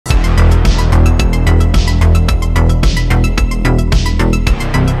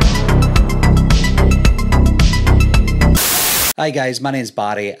Hi guys, my name's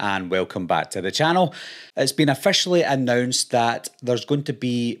Barry and welcome back to the channel. It's been officially announced that there's going to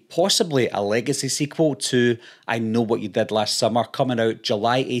be possibly a legacy sequel to I Know What You Did Last Summer coming out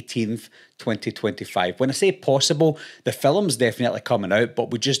July 18th, 2025. When I say possible, the film's definitely coming out,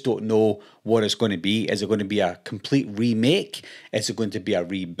 but we just don't know what it's going to be. Is it going to be a complete remake? Is it going to be a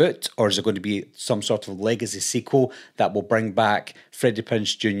reboot? Or is it going to be some sort of legacy sequel that will bring back Freddie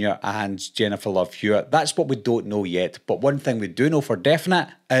Prinze Jr. and Jennifer Love Hewitt? That's what we don't know yet. But one thing we do know for definite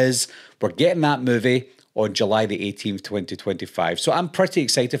is we're getting that movie on July the 18th, 2025. So I'm pretty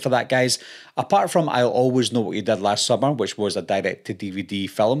excited for that, guys. Apart from I'll Always Know What You Did Last Summer, which was a direct-to-DVD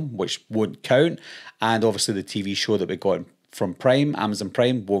film, which won't count, and obviously the TV show that we got from Prime, Amazon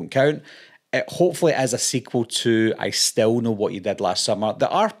Prime, won't count. It hopefully is a sequel to I Still Know What You Did Last Summer. There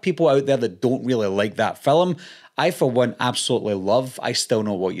are people out there that don't really like that film. I, for one, absolutely love I Still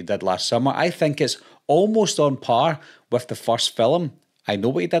Know What You Did Last Summer. I think it's almost on par with the first film, I Know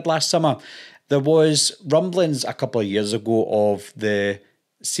What You Did Last Summer. There was rumblings a couple of years ago of the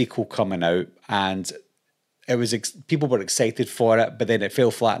sequel coming out, and it was people were excited for it, but then it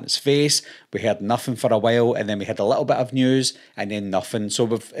fell flat on its face. We heard nothing for a while, and then we had a little bit of news, and then nothing.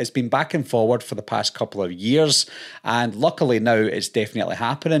 So it's been back and forward for the past couple of years, and luckily now it's definitely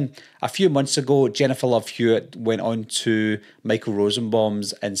happening. A few months ago, Jennifer Love Hewitt went on to Michael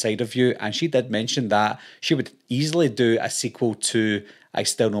Rosenbaum's Inside of You, and she did mention that she would easily do a sequel to I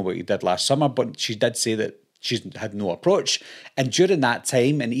Still Know What You Did Last Summer, but she did say that she's had no approach. And during that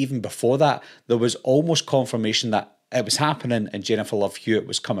time, and even before that, there was almost confirmation that it was happening and Jennifer Love Hewitt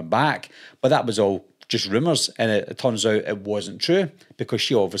was coming back. But that was all just rumours, and it turns out it wasn't true, because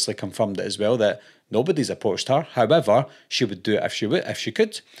she obviously confirmed it as well that nobody's approached her. However, she would do it if she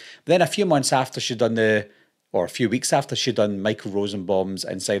could. Then a few months after she'd done a few weeks after she'd done Michael Rosenbaum's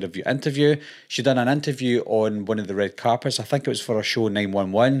Inside of You interview, she'd done an interview on one of the red carpets. I think it was for a show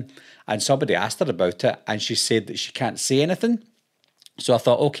 911, and somebody asked her about it, and she said that she can't say anything. So I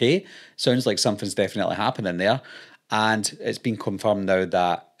thought, okay, sounds like something's definitely happening there. And it's been confirmed now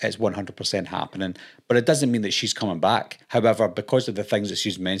that it's 100% happening, but it doesn't mean that she's coming back. However, because of the things that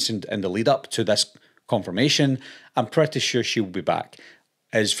she's mentioned in the lead up to this confirmation, I'm pretty sure she will be back.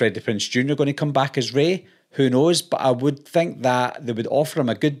 Is Freddie Prinze Jr. going to come back as Ray? Who knows? But I would think that they would offer him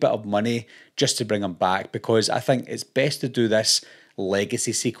a good bit of money just to bring him back, because I think it's best to do this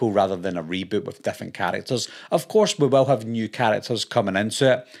legacy sequel rather than a reboot with different characters. Of course, we will have new characters coming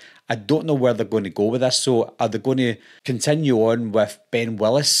into it. I don't know where they're going to go with this. So are they going to continue on with Ben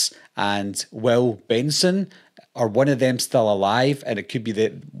Willis and Will Benson? Are one of them still alive, and it could be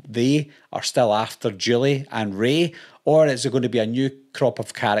that they are still after Julie and Ray? Or is it going to be a new crop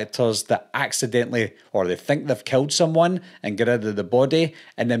of characters that accidentally, or they think they've killed someone and get rid of the body,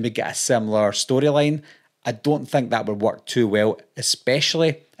 and then we get a similar storyline? I don't think that would work too well,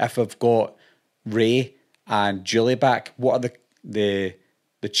 especially if we've got Ray and Julie back. What are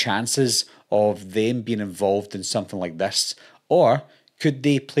the chances of them being involved in something like this? Or could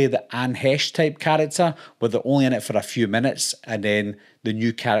they play the Anne Hesh type character where they're only in it for a few minutes and then the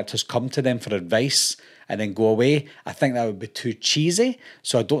new characters come to them for advice and then go away? I think that would be too cheesy,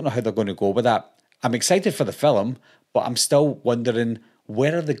 so I don't know how they're going to go with that. I'm excited for the film, but I'm still wondering,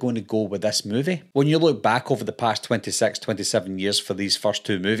 where are they going to go with this movie? When you look back over the past 26, 27 years for these first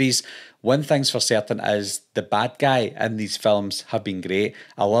two movies, one thing's for certain is the bad guy in these films have been great.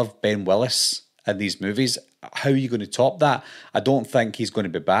 I love Ben Willis in these movies. How are you going to top that? I don't think he's going to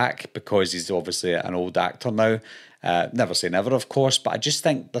be back, because he's obviously an old actor now. Never say never, of course, but I just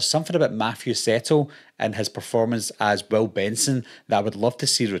think there's something about Matthew Settle and his performance as Will Benson that I would love to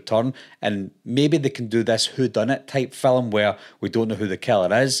see return. And maybe they can do this whodunit type film where we don't know who the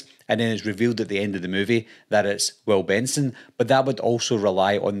killer is, and then it's revealed at the end of the movie that it's Will Benson. But that would also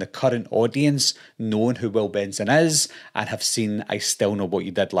rely on the current audience knowing who Will Benson is and have seen I Still Know What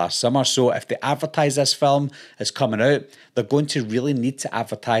You Did Last Summer. So if they advertise this film as coming out, they're going to really need to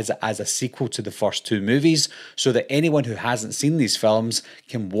advertise it as a sequel to the first two movies, so that anyone who hasn't seen these films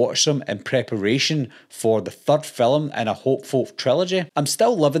can watch them in preparation for the third film in a hopeful trilogy. I'm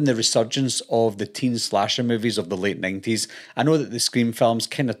still loving the resurgence of the teen slasher movies of the late 90s. I know that the Scream films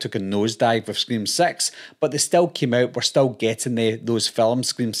kind of took a nosedive with Scream 6, but they still came out. We're still getting those films.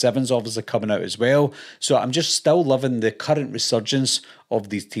 Scream 7's obviously coming out as well. So I'm just still loving the current resurgence of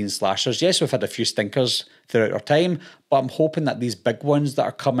these teen slashers. Yes, we've had a few stinkers throughout our time, but I'm hoping that these big ones that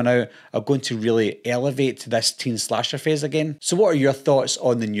are coming out are going to really elevate this teen slasher phase again. So what are your thoughts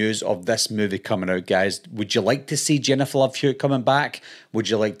on the news of this movie coming out, guys? Would you like to see Jennifer Love Hewitt coming back? Would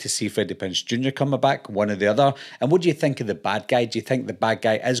you like to see Freddie Prinze Jr. coming back? One or the other. And what do you think of the bad guy? Do you think the bad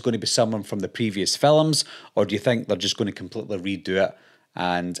guy is going to be someone from the previous films, or do you think they're just going to completely redo it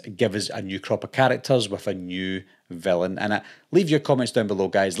and give us a new crop of characters with a new villain in it? Leave your comments down below,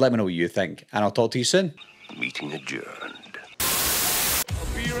 guys. Let me know what you think, and I'll talk to you soon. Meeting adjourned.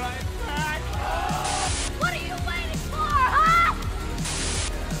 I'll be right back. What are you waiting for, huh?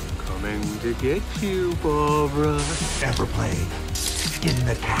 Coming to get you, Barbara. Ever played in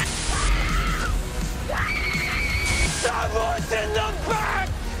the cat? Someone's in the back!